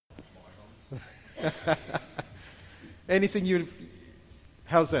Anything you...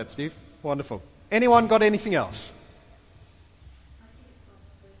 How's that, Steve? Wonderful. Anyone got anything else?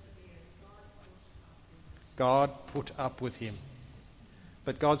 God put up with him.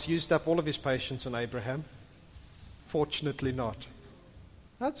 But God's used up all of his patience on Abraham. Fortunately not.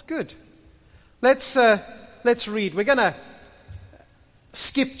 That's good. Let's read. We're going to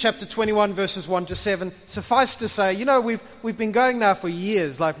skip chapter 21, verses 1 to 7. Suffice to say, we've been going now for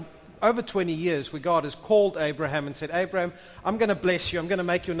years, like over 20 years, where God has called Abraham and said, Abraham, I'm going to bless you. I'm going to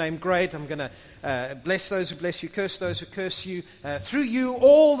make your name great. I'm going to bless those who bless you, curse those who curse you. Through you,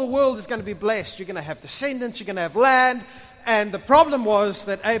 all the world is going to be blessed. You're going to have descendants. You're going to have land. And the problem was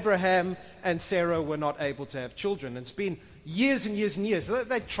that Abraham and Sarah were not able to have children. And it's been years and years and years.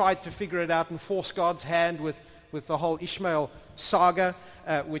 They tried to figure it out and force God's hand with the whole Ishmael saga,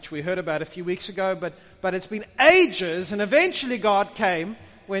 which we heard about a few weeks ago. But it's been ages, and eventually God came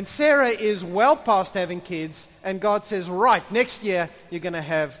when Sarah is well past having kids, and God says, right, next year you're going to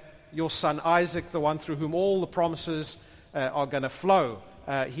have your son Isaac, the one through whom all the promises are going to flow.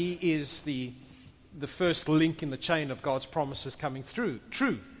 He is the first link in the chain of God's promises coming through.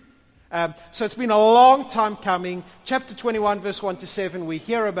 True. So it's been a long time coming. Chapter 21, verse 1 to 7, we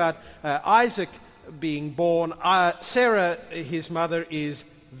hear about Isaac being born. Sarah, his mother, is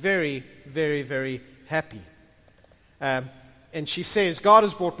very, very, very happy. And she says, God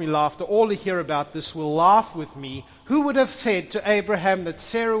has brought me laughter. All who hear about this will laugh with me. Who would have said to Abraham that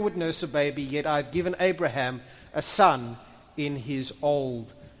Sarah would nurse a baby, yet I've given Abraham a son in his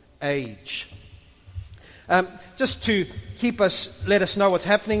old age. Just to let us know what's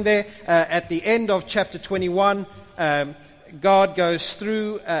happening there, at the end of chapter 21, God goes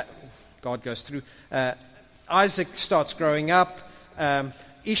through, Isaac starts growing up,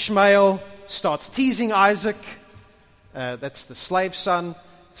 Ishmael starts teasing Isaac, that's the slave son,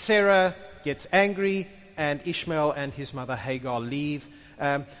 Sarah gets angry, and Ishmael and his mother Hagar leave.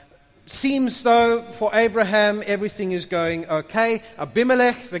 Seems though for Abraham everything is going okay.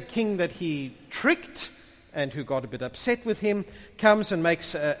 Abimelech, the king that he tricked, and who got a bit upset with him, comes and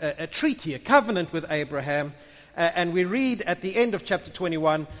makes a treaty, a covenant with Abraham. And we read at the end of chapter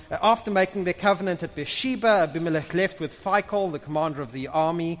 21, after making their covenant at Beersheba, Abimelech left with Phicol, the commander of the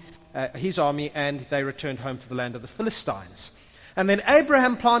army, his army, and they returned home to the land of the Philistines. And then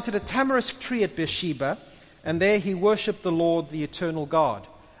Abraham planted a tamarisk tree at Beersheba, and there he worshipped the Lord, the eternal God.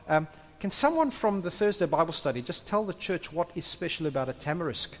 Can someone from the Thursday Bible study just tell the church what is special about a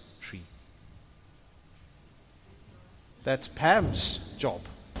tamarisk tree? That's Pam's job.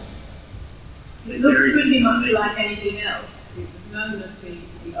 It looks pretty much like anything else. It was known as the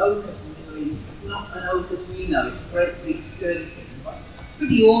oak of the Middle East. It's not an oak as we know. It's a great big sturdy thing, but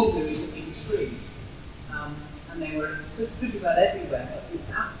pretty ordinary looking tree. And they were pretty well everywhere. But the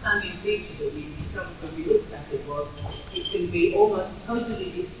outstanding feature that we discovered when we looked at it was it can be almost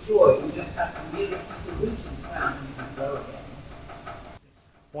totally destroyed and just have to merely stick a root in the ground and you can grow again.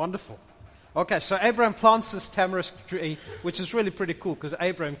 Wonderful. Okay, so Abraham plants this tamarisk tree, which is really pretty cool because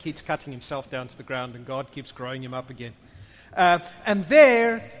Abraham keeps cutting himself down to the ground and God keeps growing him up again. And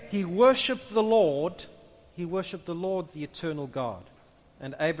there he worshipped the Lord. He worshipped the Lord, the eternal God.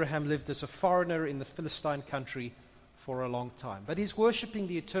 And Abraham lived as a foreigner in the Philistine country for a long time. But he's worshipping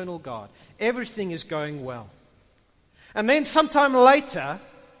the eternal God. Everything is going well. And then sometime later,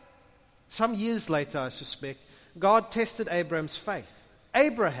 some years later I suspect, God tested Abraham's faith.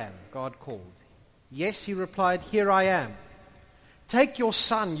 Abraham, God called. Yes, he replied, here I am. Take your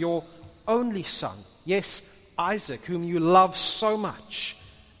son, your only son, yes, Isaac, whom you love so much,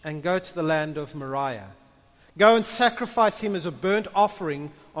 and go to the land of Moriah. Go and sacrifice him as a burnt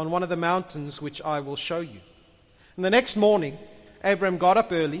offering on one of the mountains which I will show you. And the next morning, Abraham got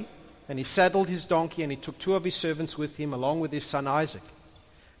up early, and he saddled his donkey, and he took 2 of his servants with him, along with his son Isaac.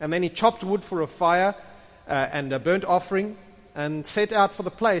 And then he chopped wood for a fire and a burnt offering, and set out for the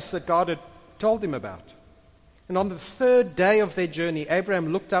place that God had told him about. And on the 3rd day of their journey,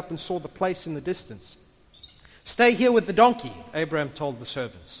 Abraham looked up and saw the place in the distance. Stay here with the donkey, Abraham told the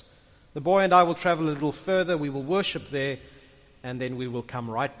servants. The boy and I will travel a little further, we will worship there, and then we will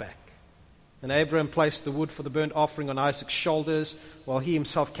come right back. And Abraham placed the wood for the burnt offering on Isaac's shoulders, while he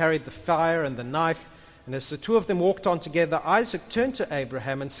himself carried the fire and the knife. And as the 2 of them walked on together, Isaac turned to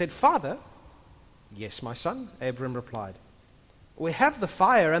Abraham and said, Father? Yes, my son, Abraham replied. We have the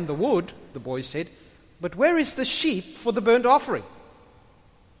fire and the wood, the boy said, but where is the sheep for the burnt offering?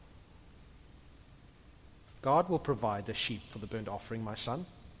 God will provide a sheep for the burnt offering, my son,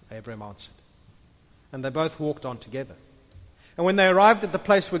 Abraham answered. And they both walked on together. And when they arrived at the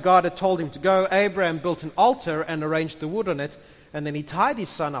place where God had told him to go, Abraham built an altar and arranged the wood on it, And then he tied his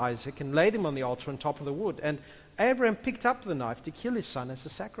son Isaac and laid him on the altar on top of the wood. And Abraham picked up the knife to kill his son as a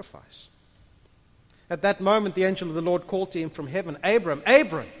sacrifice. At that moment, the angel of the Lord called to him from heaven, Abram,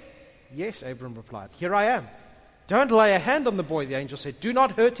 Abram. Yes, Abram replied, here I am. Don't lay a hand on the boy, the angel said. Do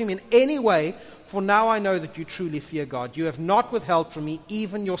not hurt him in any way, for now I know that you truly fear God. You have not withheld from me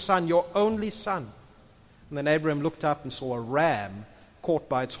even your son, your only son. And then Abraham looked up and saw a ram caught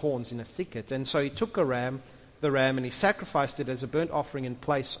by its horns in a thicket. And so he took the ram, and he sacrificed it as a burnt offering in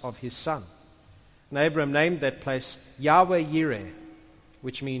place of his son. And Abraham named that place Yahweh Yireh,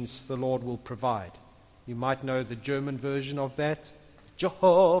 which means the Lord will provide. You might know the German version of that,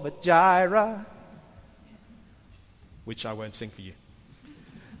 Jehovah Jireh, which I won't sing for you.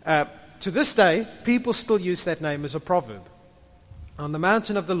 To this day, people still use that name as a proverb. On the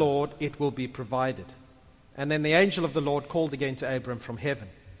mountain of the Lord it will be provided. And then the angel of the Lord called again to Abram from heaven.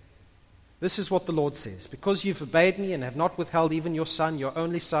 This is what the Lord says. Because you've obeyed me and have not withheld even your son, your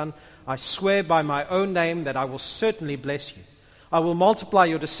only son, I swear by my own name that I will certainly bless you. I will multiply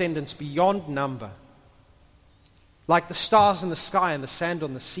your descendants beyond number, like the stars in the sky and the sand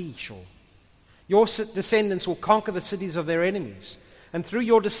on the seashore. Your descendants will conquer the cities of their enemies, and through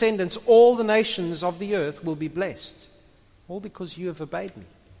your descendants all the nations of the earth will be blessed, all because you have obeyed me.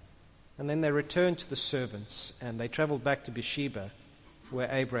 And then they returned to the servants, and they traveled back to Beersheba, where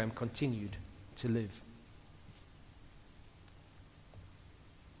Abraham continued to live.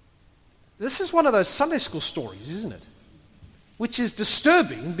 This is one of those Sunday school stories, isn't it? Which is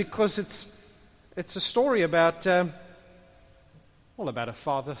disturbing because it's a story about a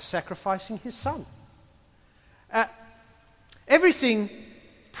father sacrificing his son. Everything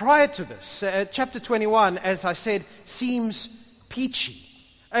prior to this, chapter 21, as I said, seems peachy.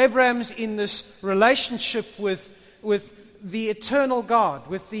 Abraham's in this relationship with the eternal God,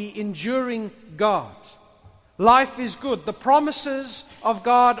 with the enduring God. Life is good. The promises of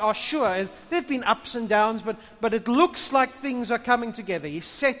God are sure. There have been ups and downs, but it looks like things are coming together. He's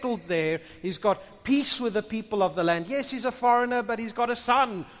settled there. He's got peace with the people of the land. Yes, he's a foreigner, but he's got a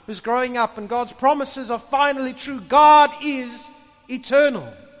son who's growing up, and God's promises are finally true. God is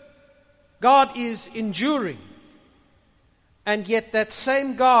eternal. God is enduring. And yet that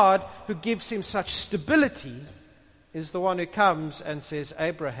same God who gives him such stability is the one who comes and says,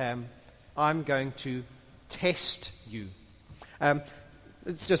 Abraham, I'm going to test you.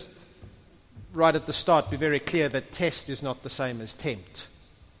 Let's just right at the start be very clear that test is not the same as tempt.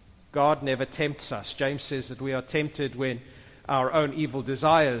 God never tempts us. James says that we are tempted when our own evil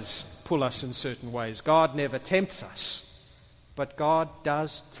desires pull us in certain ways. God never tempts us, but God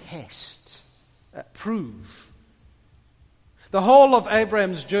does test, prove. The whole of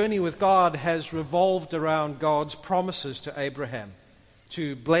Abraham's journey with God has revolved around God's promises to Abraham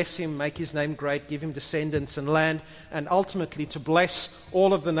to bless him, make his name great, give him descendants and land, and ultimately to bless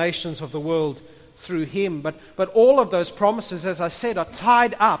all of the nations of the world through him. But all of those promises, as I said, are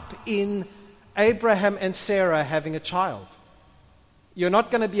tied up in Abraham and Sarah having a child. You're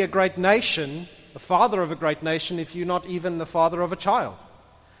not going to be a great nation, the father of a great nation, if you're not even the father of a child.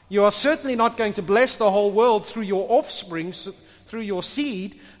 You are certainly not going to bless the whole world through your offspring, through your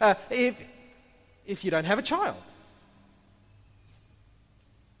seed, if you don't have a child.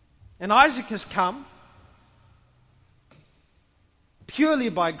 And Isaac has come purely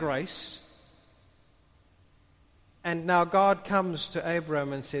by grace. And now God comes to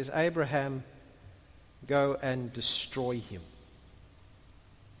Abraham and says, Abraham, go and destroy him.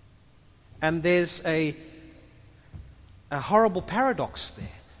 And there's a horrible paradox there.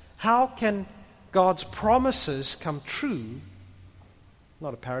 How can God's promises come true?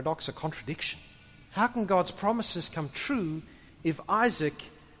 Not a paradox, a contradiction. How can God's promises come true if Isaac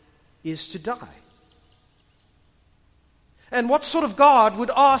is to die? And what sort of God would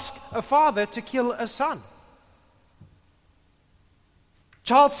ask a father to kill a son?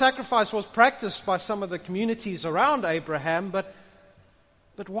 Child sacrifice was practiced by some of the communities around Abraham, but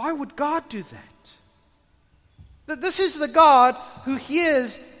why would God do that? This is the God who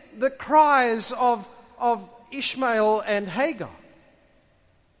hears the cries of Ishmael and Hagar.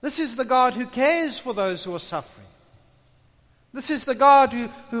 This is the God who cares for those who are suffering. This is the God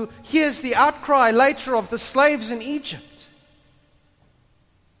who hears the outcry later of the slaves in Egypt.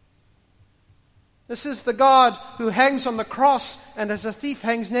 This is the God who hangs on the cross and as a thief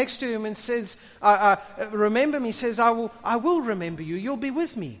hangs next to him and says, remember me, says, I will remember you, you'll be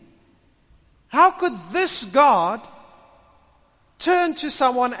with me. How could this God turn to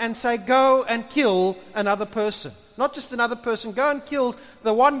someone and say, go and kill another person? Not just another person, go and kill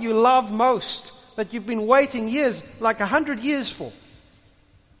the one you love most, that you've been waiting years, like 100 years for.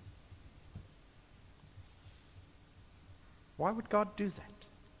 Why would God do that?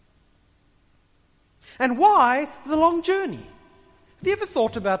 And why the long journey? Have you ever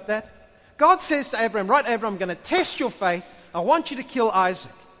thought about that? God says to Abraham, right, Abraham, I'm going to test your faith. I want you to kill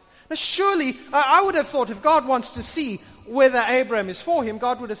Isaac. Now surely, I would have thought if God wants to see whether Abraham is for him,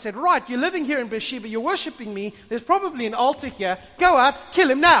 God would have said, right, you're living here in Beersheba, you're worshipping me, there's probably an altar here, go out,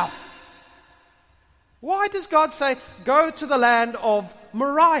 kill him now. Why does God say, go to the land of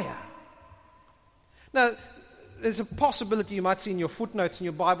Moriah? Now, there's a possibility you might see in your footnotes in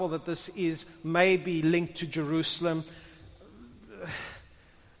your Bible that this is maybe linked to Jerusalem.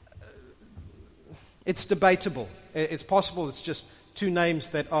 It's debatable. It's possible it's just two names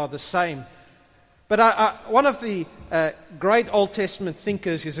that are the same. But one of the great Old Testament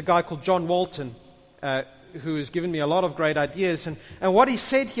thinkers is a guy called John Walton, who has given me a lot of great ideas. And what he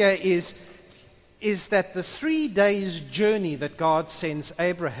said here is that the 3 days journey that God sends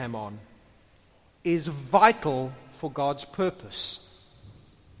Abraham on is vital for God's purpose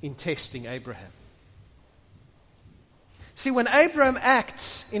in testing Abraham. See, when Abraham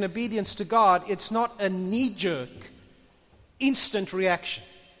acts in obedience to God, it's not a knee-jerk, instant reaction.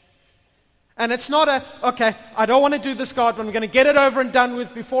 And it's not okay, I don't want to do this, God, but I'm going to get it over and done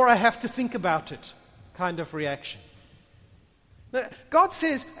with before I have to think about it kind of reaction. Now, God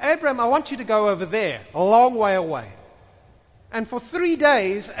says, Abraham, I want you to go over there, a long way away. And for 3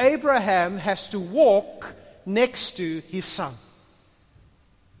 days, Abraham has to walk next to his son.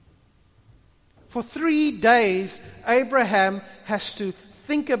 For 3 days, Abraham has to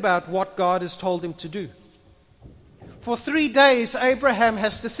think about what God has told him to do. For 3 days, Abraham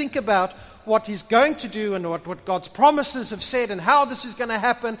has to think about what he's going to do and what God's promises have said and how this is going to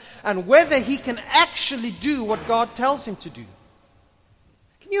happen and whether he can actually do what God tells him to do.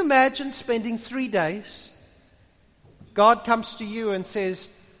 Can you imagine spending 3 days? God comes to you and says,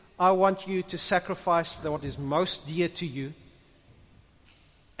 I want you to sacrifice what is most dear to you,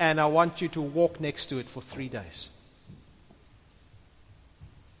 and I want you to walk next to it for 3 days.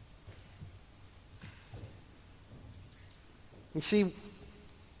 You see,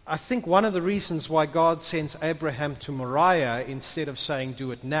 I think one of the reasons why God sends Abraham to Moriah instead of saying,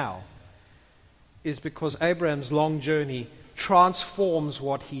 do it now, is because Abraham's long journey transforms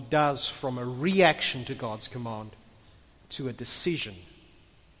what he does from a reaction to God's command to a decision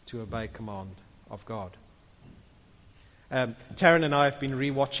to obey command of God. Taryn and I have been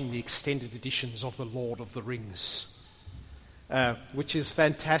rewatching the extended editions of The Lord of the Rings, which is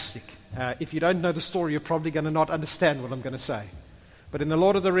fantastic. If you don't know the story, you're probably going to not understand what I'm going to say. But in The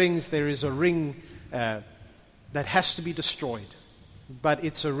Lord of the Rings, there is a ring that has to be destroyed. But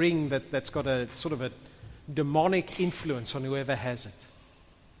it's a ring that's got a sort of a demonic influence on whoever has it.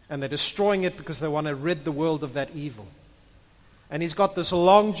 And they're destroying it because they want to rid the world of that evil. And he's got this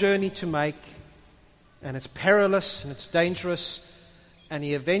long journey to make, and it's perilous and it's dangerous, and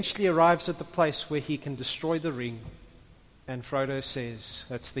he eventually arrives at the place where he can destroy the ring. And Frodo says,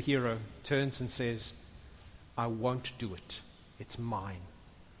 that's the hero, turns and says, I won't do it. It's mine.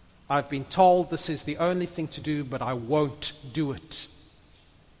 I've been told this is the only thing to do, but I won't do it.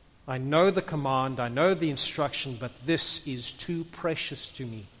 I know the command, I know the instruction, but this is too precious to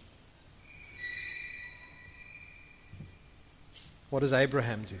me. What does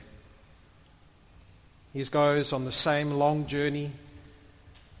Abraham do? He goes on the same long journey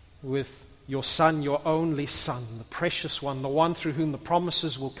with your son, your only son, the precious one, the one through whom the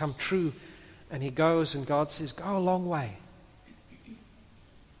promises will come true. And he goes and God says, go a long way.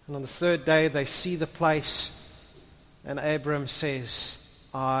 And on the third day they see the place and Abraham says,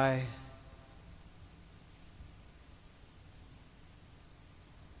 well,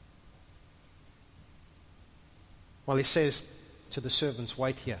 he says to the servants,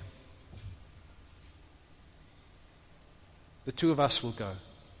 wait here. The two of us will go.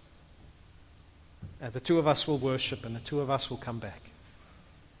 And the two of us will worship, and the two of us will come back.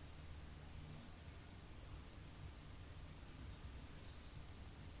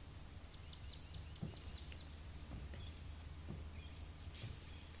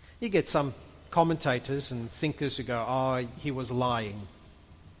 You get some commentators and thinkers who go, oh, he was lying.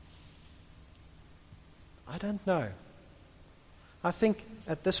 I don't know. I think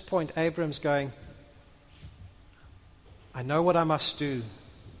at this point Abram's going, I know what I must do,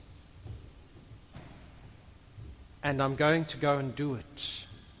 and I'm going to go and do it.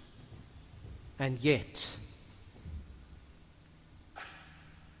 And yet,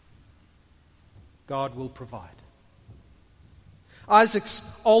 God will provide.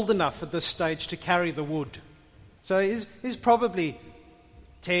 Isaac's old enough at this stage to carry the wood. So he's probably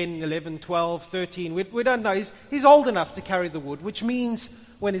 10, 11, 12, 13. We don't know. He's old enough to carry the wood, which means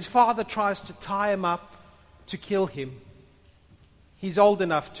when his father tries to tie him up to kill him, he's old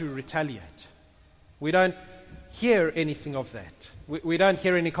enough to retaliate. We don't hear anything of that. We don't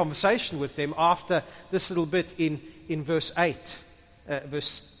hear any conversation with them after this little bit in verse 8,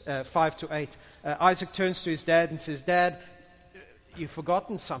 verse 5 to 8. Isaac turns to his dad and says, "Dad, you've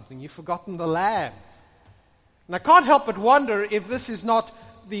forgotten something. You've forgotten the lamb." And I can't help but wonder if this is not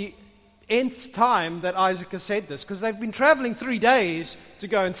the nth time that Isaac has said this, because they've been traveling 3 days to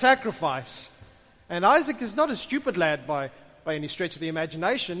go and sacrifice. And Isaac is not a stupid lad by any stretch of the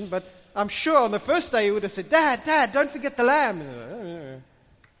imagination, but I'm sure on the first day he would have said, Dad, don't forget the lamb.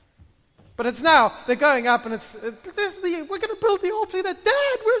 But it's now, they're going up and we're going to build the altar.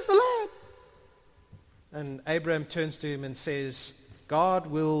 Dad, where's the lamb? And Abraham turns to him and says, God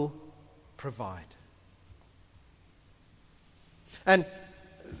will provide. And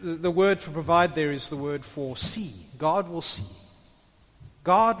the word for provide there is the word for see. God will see.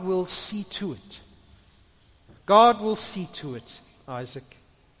 God will see to it. God will see to it, Isaac.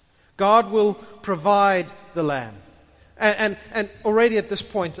 God will provide the lamb. And already at this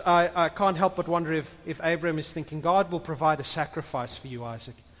point, I can't help but wonder if Abraham is thinking, God will provide a sacrifice for you,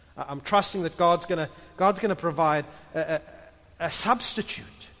 Isaac. I'm trusting that God's going to provide a substitute.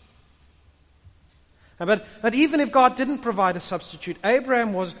 But even if God didn't provide a substitute,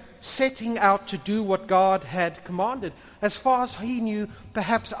 Abraham was setting out to do what God had commanded. As far as he knew,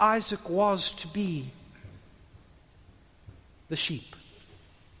 perhaps Isaac was to be the sheep.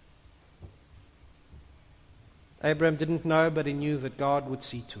 Abraham didn't know, but he knew that God would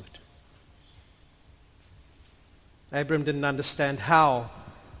see to it. Abraham didn't understand how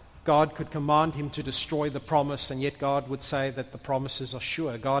God could command him to destroy the promise, and yet God would say that the promises are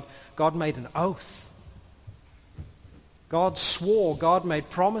sure. God made an oath. God swore, God made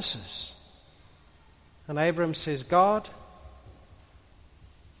promises. And Abraham says, God,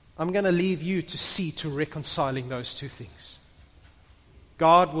 I'm going to leave you to see to reconciling those two things.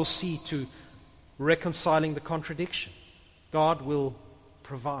 God will see to reconciling the contradiction. God will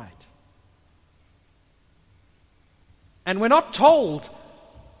provide. And we're not told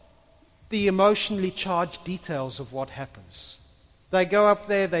the emotionally charged details of what happens. They go up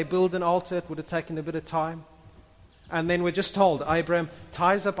there, they build an altar. It would have taken a bit of time. And then we're just told Abraham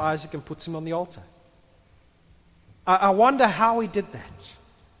ties up Isaac and puts him on the altar. I wonder how he did that.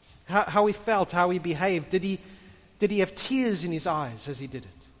 How he felt, how he behaved. Did he have tears in his eyes as he did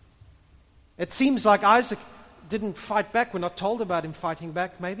it? It seems like Isaac didn't fight back. We're not told about him fighting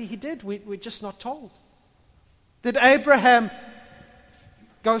back. Maybe he did. We're just not told. Did Abraham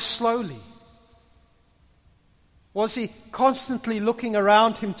go slowly? Was he constantly looking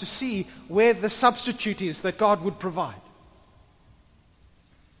around him to see where the substitute is that God would provide?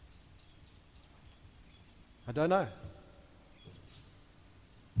 I don't know.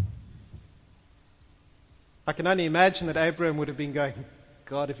 I can only imagine that Abraham would have been going,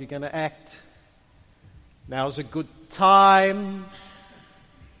 God, if you're going to act, now's a good time.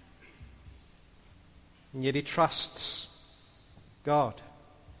 And yet he trusts God.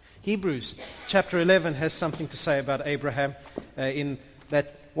 Hebrews chapter 11 has something to say about Abraham in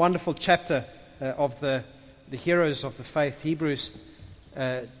that wonderful chapter of the heroes of the faith. Hebrews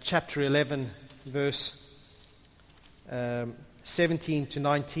chapter 11 verse 17 to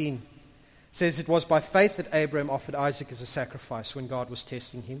 19 says, it was by faith that Abraham offered Isaac as a sacrifice when God was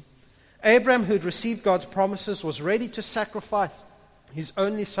testing him. Abraham, who had received God's promises, was ready to sacrifice his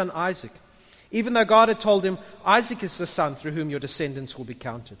only son Isaac, even though God had told him, Isaac is the son through whom your descendants will be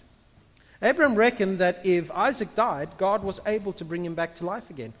counted. Abraham reckoned that if Isaac died, God was able to bring him back to life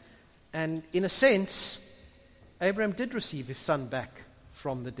again. And in a sense, Abraham did receive his son back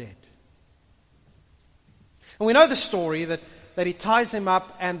from the dead. And we know the story that he ties him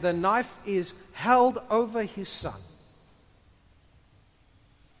up and the knife is held over his son.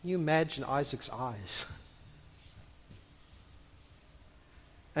 You imagine Isaac's eyes.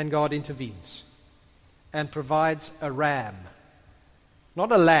 And God intervenes and provides a ram.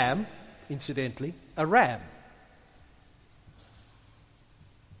 Not a lamb, incidentally, a ram.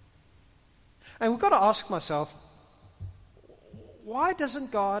 And we've got to ask myself, why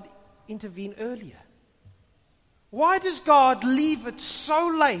doesn't God intervene earlier? Why does God leave it so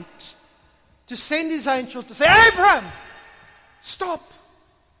late to send his angel to say, Abraham, stop.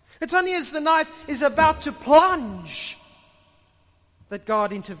 It's only as the knife is about to plunge that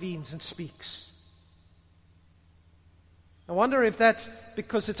God intervenes and speaks. I wonder if that's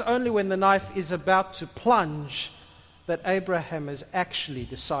because it's only when the knife is about to plunge that Abraham has actually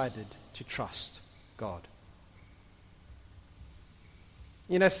decided to trust God.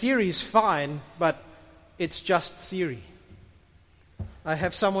 You know, theory is fine, but it's just theory. I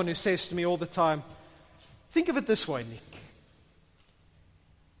have someone who says to me all the time, think of it this way, Nick.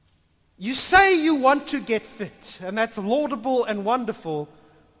 You say you want to get fit, and that's laudable and wonderful,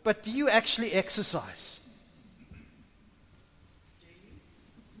 but do you actually exercise?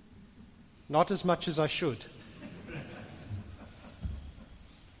 Not as much as I should.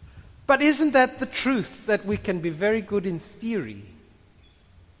 But isn't that the truth, that we can be very good in theory,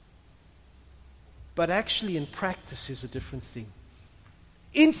 but actually in practice is a different thing?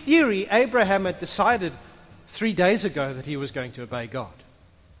 In theory, Abraham had decided 3 days ago that he was going to obey God.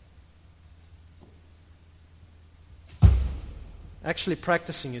 Actually,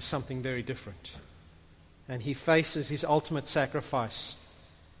 practicing is something very different. And he faces his ultimate sacrifice,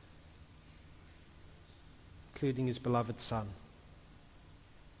 including his beloved son.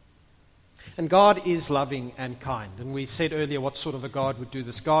 And God is loving and kind. And we said earlier what sort of a God would do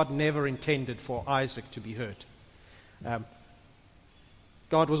this. God never intended for Isaac to be hurt.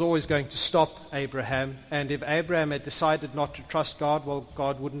 God was always going to stop Abraham. And if Abraham had decided not to trust God, well,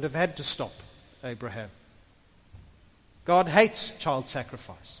 God wouldn't have had to stop Abraham. God hates child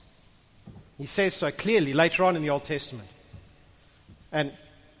sacrifice. He says so clearly later on in the Old Testament. And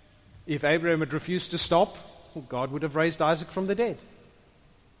if Abraham had refused to stop, well, God would have raised Isaac from the dead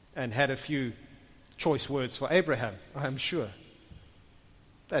and had a few choice words for Abraham, I'm sure.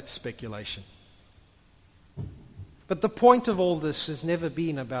 That's speculation. But the point of all this has never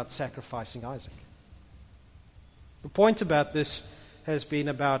been about sacrificing Isaac. The point about this has been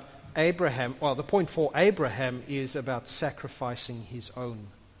about Abraham. Well, the point for Abraham is about sacrificing his own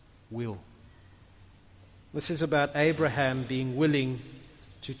will. This is about Abraham being willing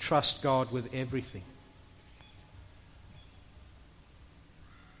to trust God with everything.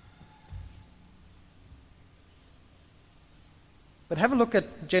 But have a look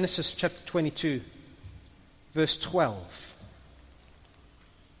at Genesis chapter 22, verse 12.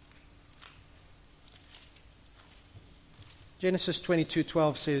 Genesis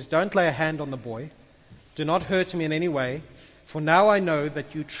 22:12 says, "Don't lay a hand on the boy. Do not hurt him in any way, for now I know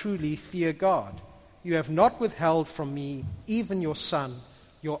that you truly fear God. You have not withheld from me even your son,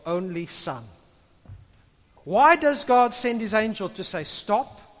 your only son." Why does God send his angel to say,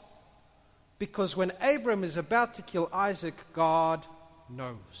 stop? Because when Abram is about to kill Isaac, God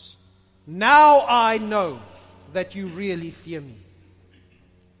knows. Now I know that you really fear me.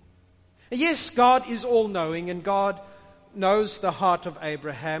 Yes, God is all-knowing, and God knows the heart of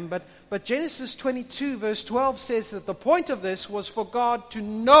Abraham, but Genesis 22 verse 12 says that the point of this was for God to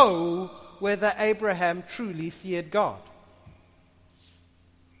know whether Abraham truly feared God.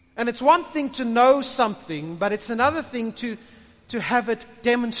 And it's one thing to know something, but it's another thing to have it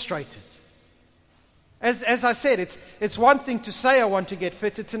demonstrated. As I said, it's one thing to say I want to get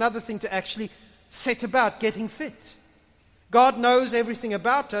fit, it's another thing to actually set about getting fit. God knows everything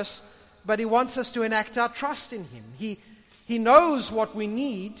about us, but He wants us to enact our trust in Him. He knows what we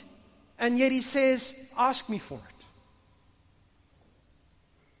need, and yet He says, ask me for it.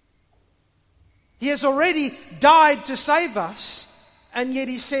 He has already died to save us, and yet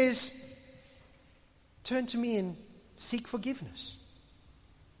He says, turn to me and seek forgiveness.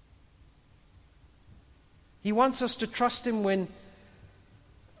 He wants us to trust Him when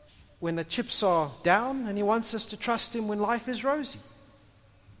the chips are down, and He wants us to trust Him when life is rosy.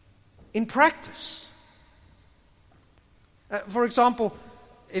 In practice. For example,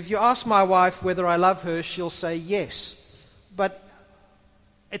 if you ask my wife whether I love her, she'll say yes. But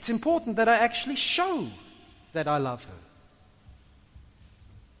it's important that I actually show that I love her.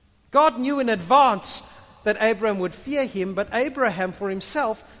 God knew in advance that Abraham would fear Him, but Abraham for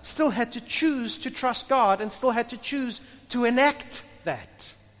himself still had to choose to trust God and still had to choose to enact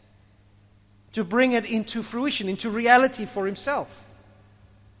that, to bring it into fruition, into reality for himself.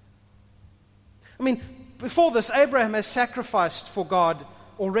 I mean, before this, Abraham has sacrificed for God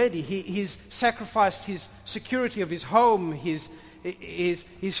already. He's sacrificed his security of his home, his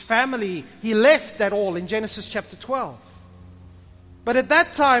family. He left that all in Genesis chapter 12. But at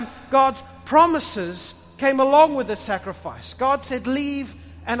that time, God's promises came along with the sacrifice. God said, leave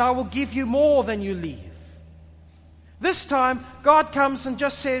and I will give you more than you leave. This time, God comes and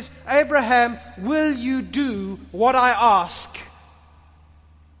just says, Abraham, will you do what I ask?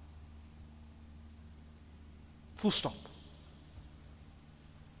 Full stop.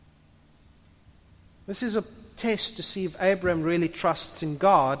 This is a test to see if Abraham really trusts in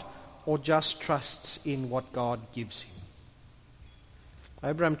God or just trusts in what God gives him.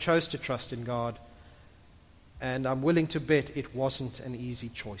 Abraham chose to trust in God, and I'm willing to bet it wasn't an easy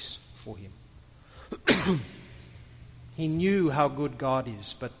choice for him. He knew how good God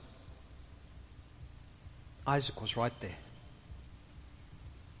is, but Isaac was right there.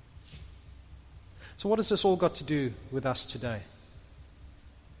 So what has this all got to do with us today?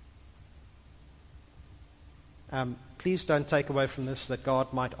 Please don't take away from this that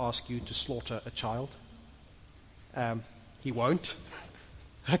God might ask you to slaughter a child. He won't.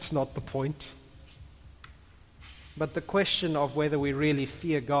 That's not the point. But the question of whether we really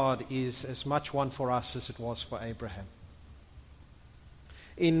fear God is as much one for us as it was for Abraham.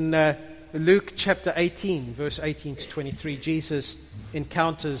 In Luke chapter 18, verse 18 to 23, Jesus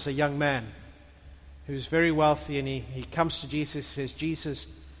encounters a young man who's very wealthy, and he comes to Jesus, says,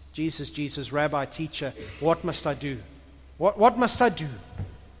 Jesus, Rabbi, teacher, what must I do? What must I do?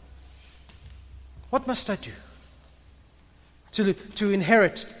 What must I do to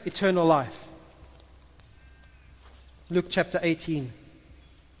inherit eternal life? Luke chapter 18.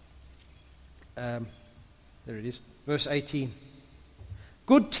 There it is. Verse 18.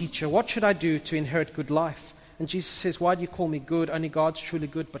 Good teacher, what should I do to inherit good life? And Jesus says, why do you call me good? Only God's truly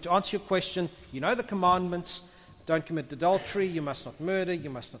good. But to answer your question, you know the commandments. Don't commit adultery. You must not murder. You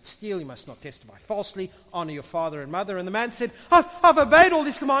must not steal. You must not testify falsely. Honor your father and mother. And the man said, I've obeyed all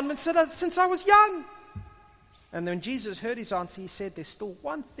these commandments since I was young. And then Jesus heard his answer. He said, there's still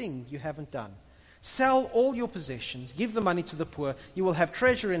one thing you haven't done. Sell all your possessions. Give the money to the poor. You will have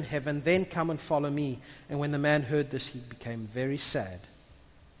treasure in heaven. Then come and follow me. And when the man heard this, he became very sad,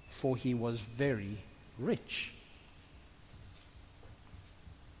 for he was very rich.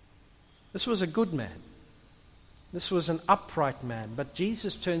 This was a good man. This was an upright man. But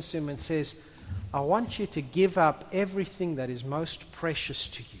Jesus turns to him and says, I want you to give up everything that is most precious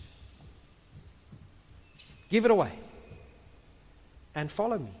to you. Give it away and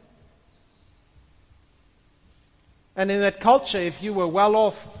follow me. And in that culture, if you were well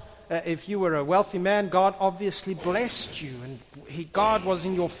off, if you were a wealthy man, God obviously blessed you, and God was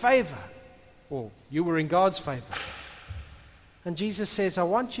in your favor, or you were in God's favor. And Jesus says, I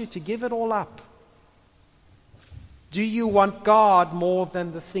want you to give it all up. Do you want God more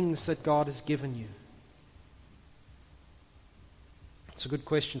than the things that God has given you? It's a good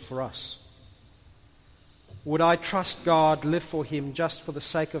question for us. Would I trust God, live for Him, just for the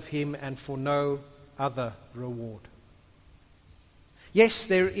sake of Him and for no other reward? Yes,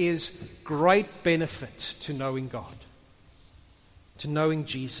 there is great benefit to knowing God, to knowing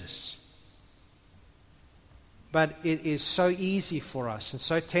Jesus. But it is so easy for us and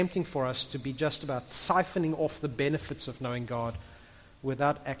so tempting for us to be just about siphoning off the benefits of knowing God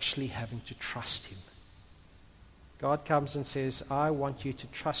without actually having to trust Him. God comes and says, I want you to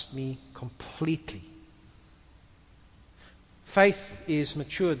trust me completely. Faith is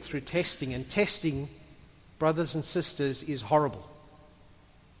matured through testing, and testing, brothers and sisters, is horrible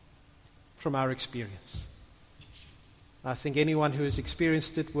from our experience. I think anyone who has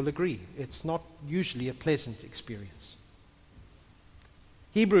experienced it will agree. It's not usually a pleasant experience.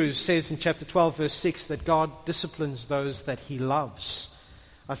 Hebrews says in chapter 12, verse 6, that God disciplines those that He loves.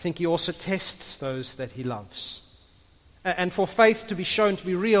 I think He also tests those that He loves. And for faith to be shown to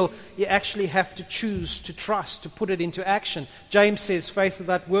be real, you actually have to choose to trust, to put it into action. James says faith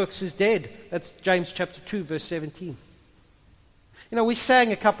without works is dead. That's James chapter 2, verse 17. You know, we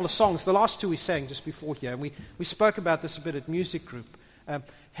sang a couple of songs. The last two we sang just before here. And we spoke about this a bit at music group.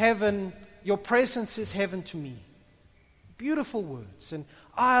 Heaven, your presence is heaven to me. Beautiful words. And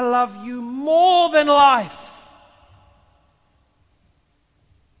I love you more than life.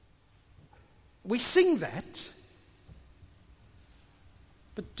 We sing that.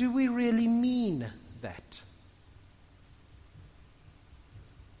 But do we really mean that?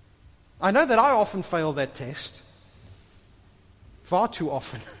 I know that I often fail that test. Far too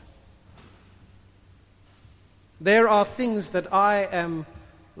often. There are things that I am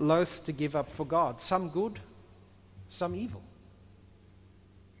loath to give up for God. Some good, some evil.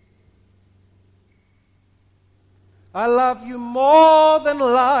 I love you more than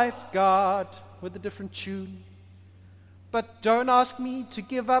life, God, with a different tune. But don't ask me to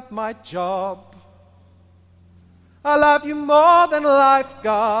give up my job. I love you more than life,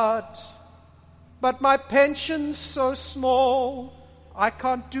 God, but my pension's so small, I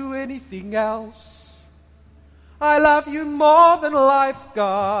can't do anything else. I love you more than life,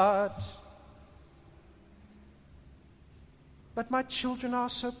 God, but my children are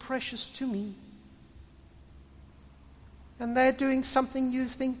so precious to me, and they're doing something you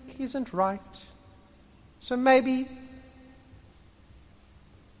think isn't right. So maybe,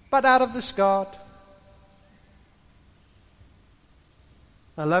 but out of this, God,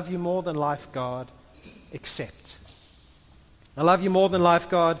 I love you more than life, God, except. I love you more than life,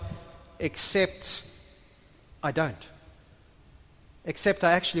 God, except I don't. Except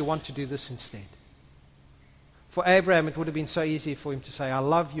I actually want to do this instead. For Abraham, it would have been so easy for him to say, I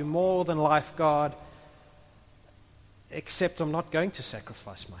love you more than life, God, except I'm not going to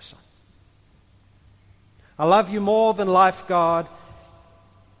sacrifice my son. I love you more than life, God,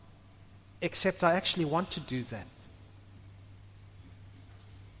 except I actually want to do that.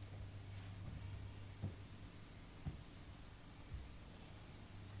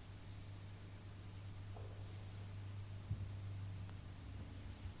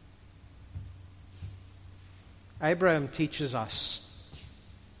 Abraham teaches us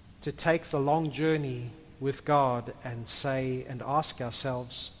to take the long journey with God and say and ask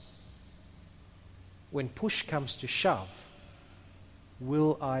ourselves, when push comes to shove,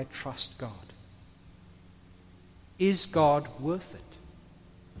 will I trust God? Is God worth it?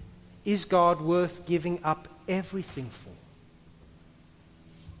 Is God worth giving up everything for?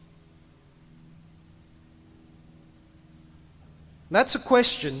 That's a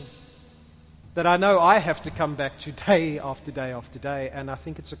question that I know I have to come back to day after day after day, and I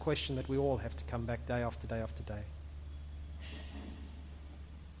think it's a question that we all have to come back day after day after day.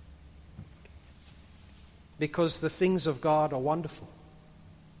 Because the things of God are wonderful.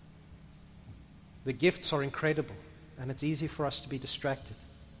 The gifts are incredible, and it's easy for us to be distracted.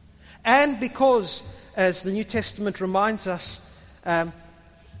 And because, as the New Testament reminds us,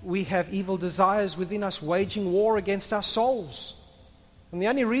 we have evil desires within us waging war against our souls. And the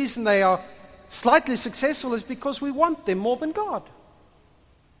only reason they are slightly successful is because we want them more than God.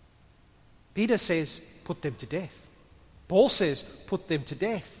 Peter says, put them to death. Paul says, put them to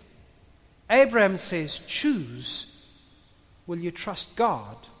death. Abraham says, choose, will you trust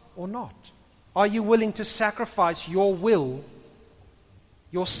God or not? Are you willing to sacrifice your will,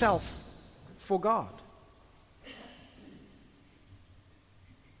 yourself, for God?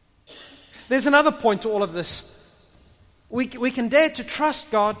 There's another point to all of this. We can dare to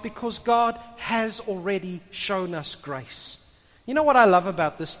trust God because God has already shown us grace. You know what I love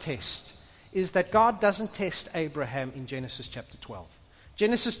about this test is that God doesn't test Abraham in Genesis chapter 12.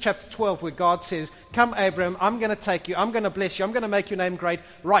 Genesis chapter 12, where God says, come Abraham, I'm going to take you, I'm going to bless you, I'm going to make your name great.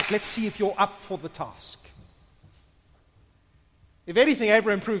 Right, let's see if you're up for the task. If anything,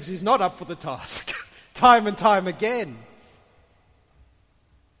 Abraham proves he's not up for the task, time and time again.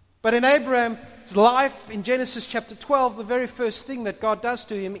 But in Abraham's life, in Genesis chapter 12, the very first thing that God does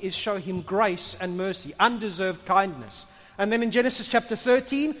to him is show him grace and mercy, undeserved kindness. And then in Genesis chapter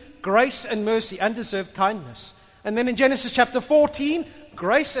 13, grace and mercy, undeserved kindness. And then in Genesis chapter 14,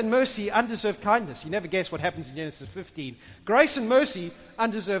 grace and mercy, undeserved kindness. You never guess what happens in Genesis 15. Grace and mercy,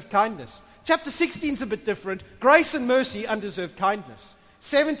 undeserved kindness. Chapter 16 is a bit different. Grace and mercy, undeserved kindness.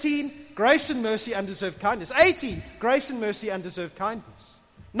 17, grace and mercy, undeserved kindness. 18, grace and mercy, undeserved kindness.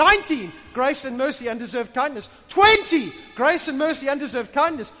 19, grace and mercy, undeserved kindness. 20, grace and mercy, undeserved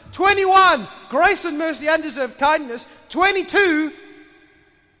kindness. 21, grace and mercy, undeserved kindness. 22,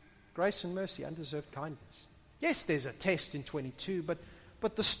 grace and mercy, undeserved kindness. Yes, there's a test in 22,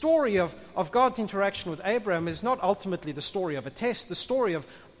 but the story of God's interaction with Abraham is not ultimately the story of a test. The story of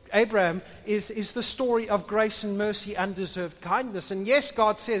Abraham is the story of grace and mercy, undeserved kindness. And yes,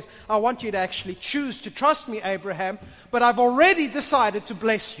 God says, I want you to actually choose to trust me, Abraham, but I've already decided to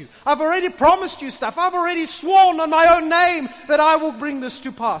bless you. I've already promised you stuff. I've already sworn on my own name that I will bring this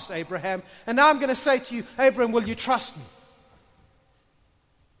to pass, Abraham. And now I'm going to say to you, Abraham, will you trust me?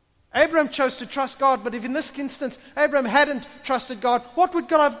 Abraham chose to trust God, but if in this instance Abraham hadn't trusted God, what would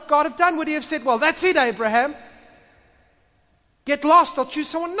God have done? Would he have said, well, that's it, Abraham. Get lost, I'll choose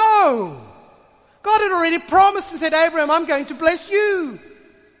someone. No. God had already promised and said, Abraham, I'm going to bless you.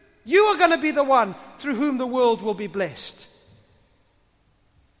 You are going to be the one through whom the world will be blessed.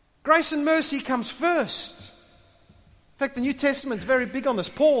 Grace and mercy comes first. In fact, the New Testament is very big on this.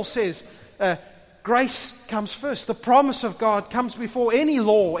 Paul says, grace comes first. The promise of God comes before any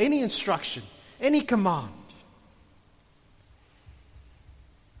law, any instruction, any command.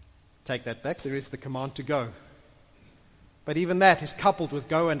 Take that back. There is the command to go. But even that is coupled with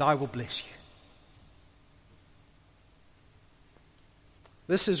go and I will bless you.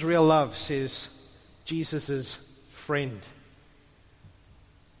 This is real love, says Jesus' friend.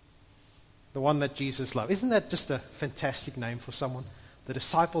 The one that Jesus loved. Isn't that just a fantastic name for someone? The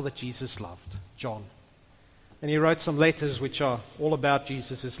disciple that Jesus loved, John. And he wrote some letters which are all about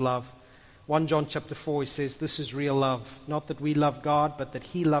Jesus' love. 1 John chapter 4, he says, this is real love. Not that we love God, but that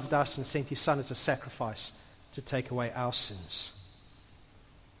he loved us and sent his Son as a sacrifice to take away our sins.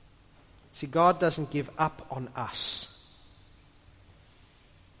 See, God doesn't give up on us.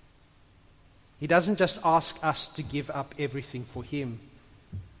 He doesn't just ask us to give up everything for him.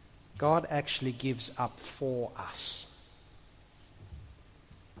 God actually gives up for us.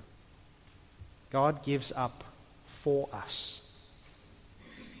 God gives up for us.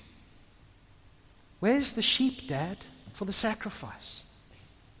 Where's the sheep, Dad, for the sacrifice?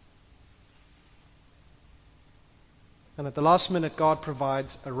 And at the last minute, God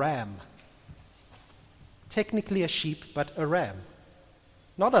provides a ram. Technically a sheep, but a ram.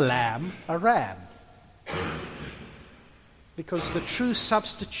 Not a lamb, a ram. Because the true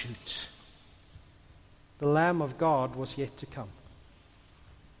substitute, the Lamb of God, was yet to come.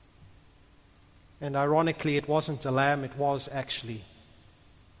 And ironically, it wasn't a lamb, it was actually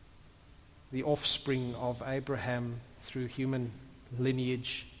the offspring of Abraham through human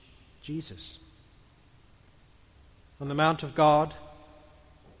lineage, Jesus. On the Mount of God,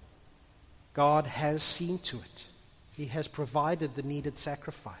 God has seen to it. He has provided the needed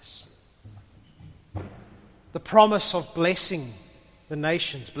sacrifice. The promise of blessing the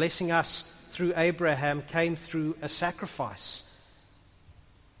nations, blessing us through Abraham, came through a sacrifice.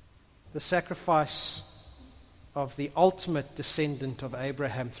 The sacrifice of the ultimate descendant of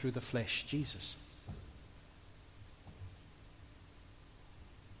Abraham through the flesh, Jesus.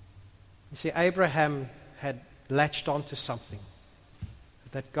 You see, Abraham had latched onto something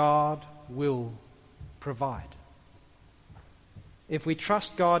that God will provide. If we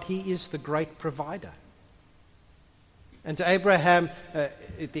trust God, He is the great provider. And to Abraham,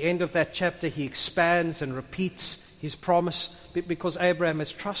 at the end of that chapter, he expands and repeats his promise because Abraham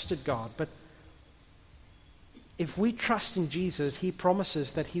has trusted God. But if we trust in Jesus, He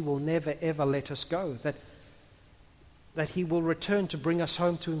promises that He will never ever let us go, that He will return to bring us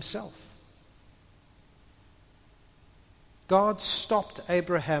home to Himself. God stopped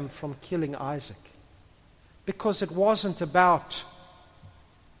Abraham from killing Isaac because it wasn't about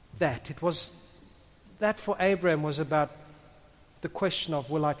that. It was that for Abraham was about the question of,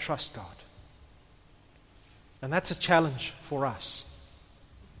 will I trust God? And that's a challenge for us.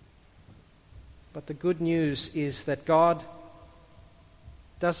 But the good news is that God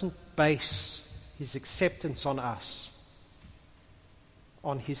doesn't base His acceptance on us,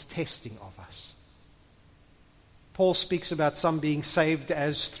 on His testing of us. Paul speaks about some being saved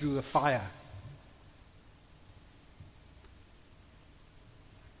as through a fire.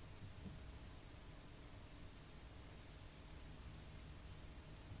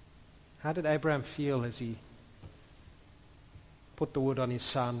 How did Abraham feel as he put the wood on his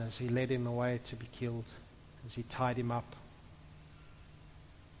son, as he led him away to be killed, as he tied him up,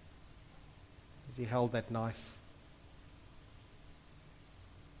 as he held that knife?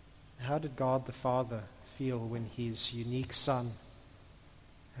 How did God the Father feel when His unique Son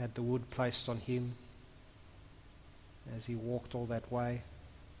had the wood placed on Him, as He walked all that way,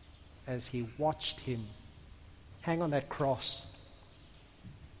 as He watched Him hang on that cross?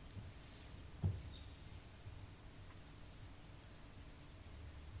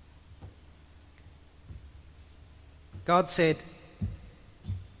 God said,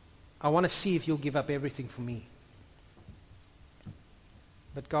 I want to see if you'll give up everything for me.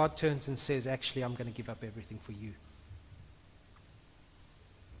 But God turns and says, actually, I'm going to give up everything for you.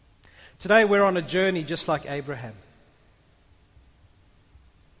 Today we're on a journey just like Abraham.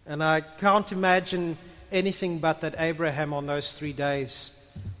 And I can't imagine anything but that Abraham on those 3 days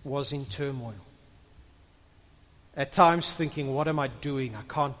was in turmoil. At times thinking, what am I doing? I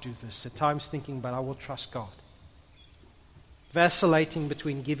can't do this. At times thinking, but I will trust God. Vacillating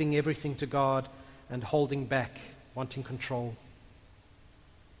between giving everything to God and holding back, wanting control.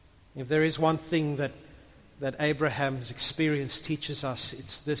 If there is one thing that Abraham's experience teaches us,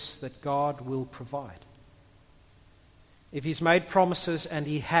 it's this, that God will provide. If He's made promises, and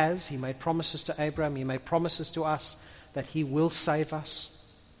He has, He made promises to Abraham, He made promises to us that He will save us,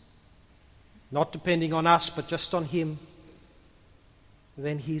 not depending on us, but just on Him,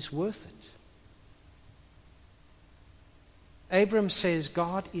 then He's worth it. Abram says,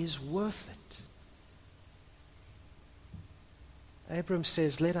 God is worth it. Abram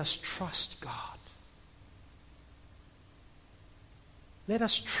says, let us trust God. Let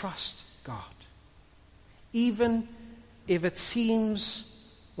us trust God. Even if it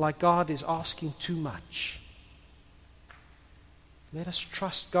seems like God is asking too much. Let us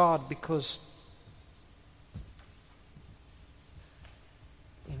trust God, because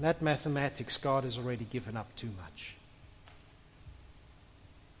in that mathematics, God has already given up too much.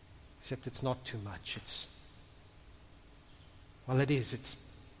 Except it's not too much. It is. It's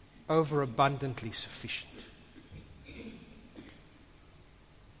overabundantly sufficient.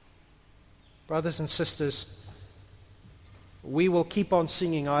 Brothers and sisters, we will keep on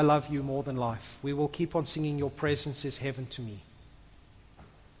singing, I love you more than life. We will keep on singing, your presence is heaven to me.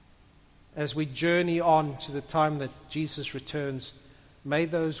 As we journey on to the time that Jesus returns, may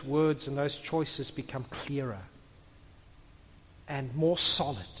those words and those choices become clearer and more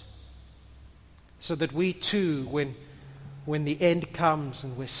solid, so that we too, when the end comes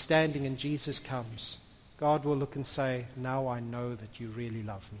and we're standing and Jesus comes, God will look and say, now I know that you really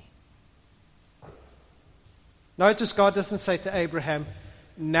love me. Notice God doesn't say to Abraham,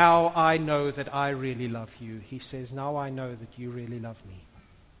 now I know that I really love you. He says, now I know that you really love me.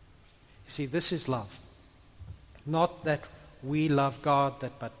 You see, this is love. Not that we love God,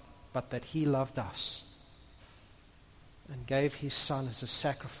 but that He loved us and gave His Son as a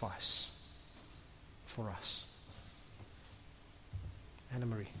sacrifice for us. Anna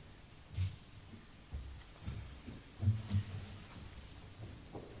Marie.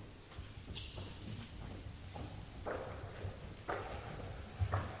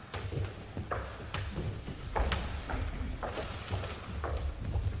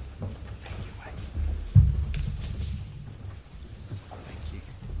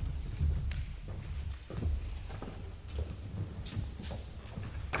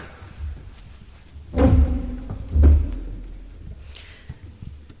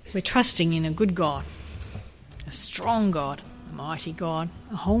 We're trusting in a good God, a strong God, a mighty God,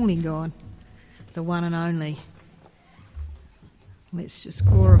 a holy God, the one and only. Let's just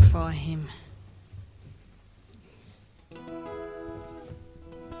glorify Him.